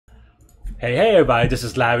Hey everybody, this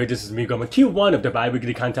is Larry, this is me going Q1 of the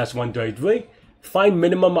bi-weekly contest 133. Find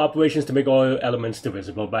minimum operations to make all elements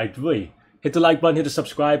divisible by 3. Hit the like button, hit the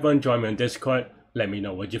subscribe button, join me on Discord, let me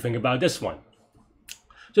know what you think about this one.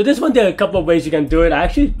 So this one, there are a couple of ways you can do it.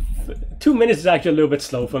 2 minutes is actually a little bit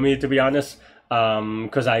slow for me, to be honest,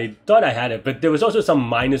 because I thought I had it, but there was also some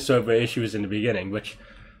minor server issues in the beginning, which,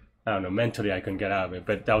 I don't know, mentally I couldn't get out of it,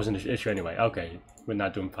 but that wasn't an issue anyway. Okay, we're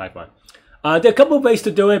not doing Python. There are a couple of ways to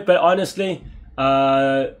do it, but honestly,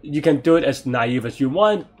 you can do it as naive as you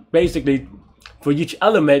want. Basically, for each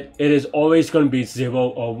element, it is always going to be 0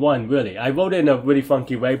 or 1, really. I wrote it in a really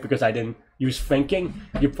funky way because I didn't use thinking.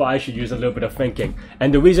 You probably should use a little bit of thinking.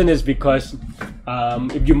 And the reason is because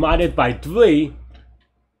if you mod it by 3,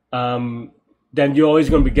 then you're always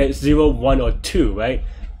going to get 0, 1, or 2, right?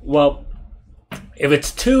 Well, if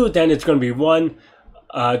it's 2, then it's going to be 1.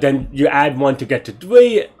 Then you add 1 to get to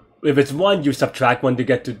 3. If it's 1, you subtract 1 to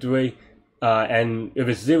get to 3. And if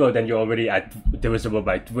it's 0, then you're already at divisible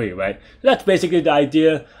by 3, right? So that's basically the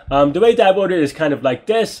idea. The way that I wrote it is kind of like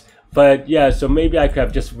this. But yeah, so maybe I could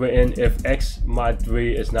have just written if x mod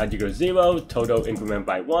 3 is not equal to 0, total increment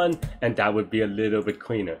by 1. And that would be a little bit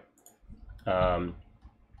cleaner. Right,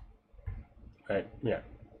 yeah.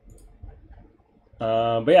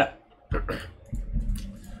 But yeah.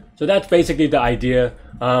 So that's basically the idea.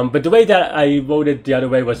 But the way that I wrote it the other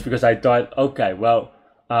way was because I thought, okay, well,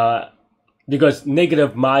 because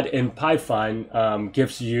negative mod in Python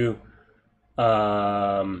gives you,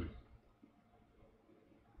 yeah,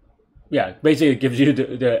 basically it gives you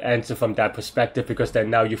the answer from that perspective, because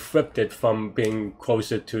then now you flipped it from being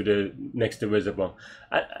closer to the next divisible.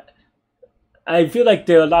 I feel like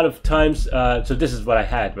there are a lot of times, so this is what I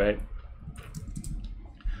had, right?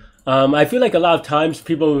 I feel like a lot of times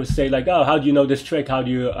people say like, oh, how do you know this trick? How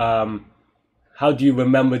do you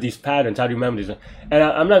remember these patterns? How do you remember these? And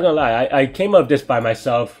I'm not gonna lie, I came up with this by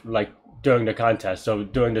myself, like during the contest, so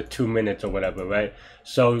during the 2 minutes or whatever, right?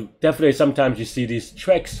 So definitely sometimes you see these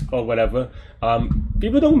tricks or whatever.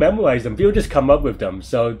 People don't memorize them, people just come up with them.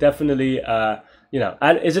 So definitely, you know,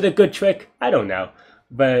 is it a good trick? I don't know.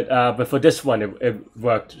 But for this one, it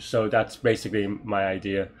worked. So that's basically my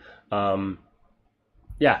idea.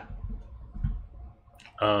 Yeah.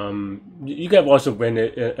 You can also win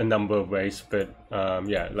it a number of ways, but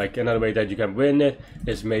yeah, like another way that you can win it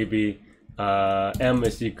is maybe m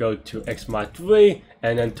is equal to x mod 3,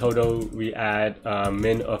 and then total we add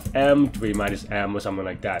min of m, 3 minus m, or something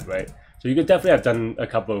like that, right? So you could definitely have done a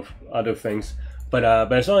couple of other things, but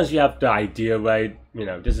as long as you have the idea right, you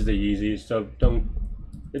know, this is the easy, so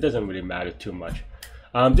it doesn't really matter too much.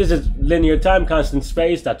 This is linear time, constant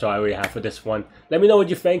space. That's all I really have for this one. Let me know what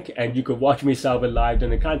you think, and you could watch me solve it live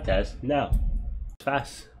during the contest now.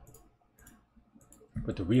 Fast.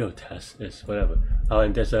 But the real test is whatever. Oh,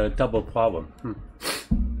 and there's a double problem.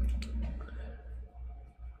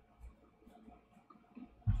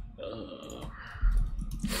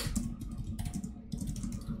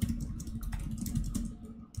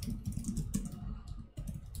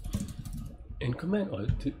 Increment or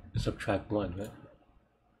to subtract 1, right?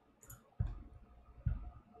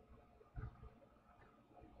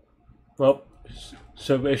 Well,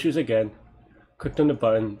 server issues again. Clicked on the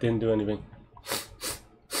button, didn't do anything.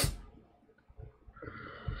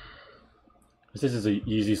 This is an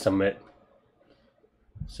easy submit.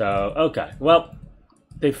 So, okay. Well,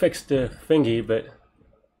 they fixed the thingy, but...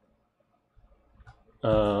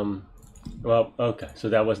 well, okay. So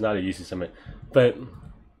that was not an easy submit. But...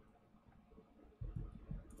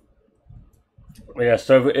 yeah,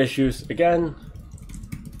 server issues again.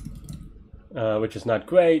 Which is not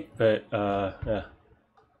great, but yeah.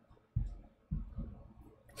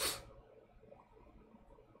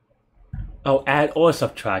 Oh, add or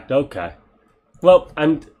subtract. Okay. Well,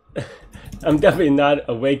 I'm definitely not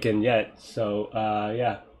awakened yet, so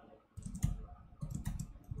yeah.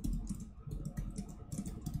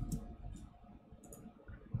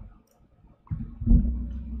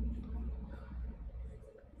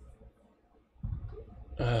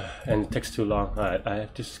 And it takes too long. Alright, I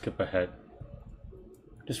have to skip ahead.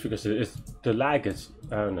 Just because the lag is,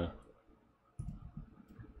 I don't know.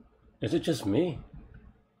 Is it just me?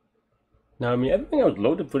 No, I mean, everything was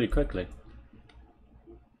loaded pretty quickly.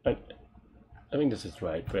 I think this is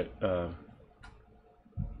right, but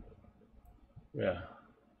yeah.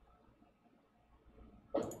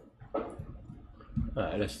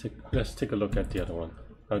 Alright, let's take a look at the other one.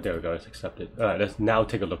 Oh, there we go, it's accepted. Alright, let's now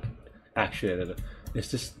take a look. Actually,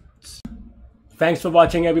 it's just... Thanks for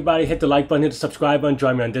watching, everybody. Hit the like button, hit the subscribe button,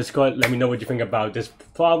 join me on Discord. Let me know what you think about this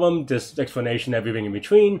problem, this explanation, everything in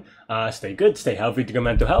between. Stay good, stay healthy to your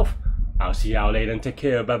mental health. I'll see y'all later and take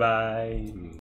care. Bye bye.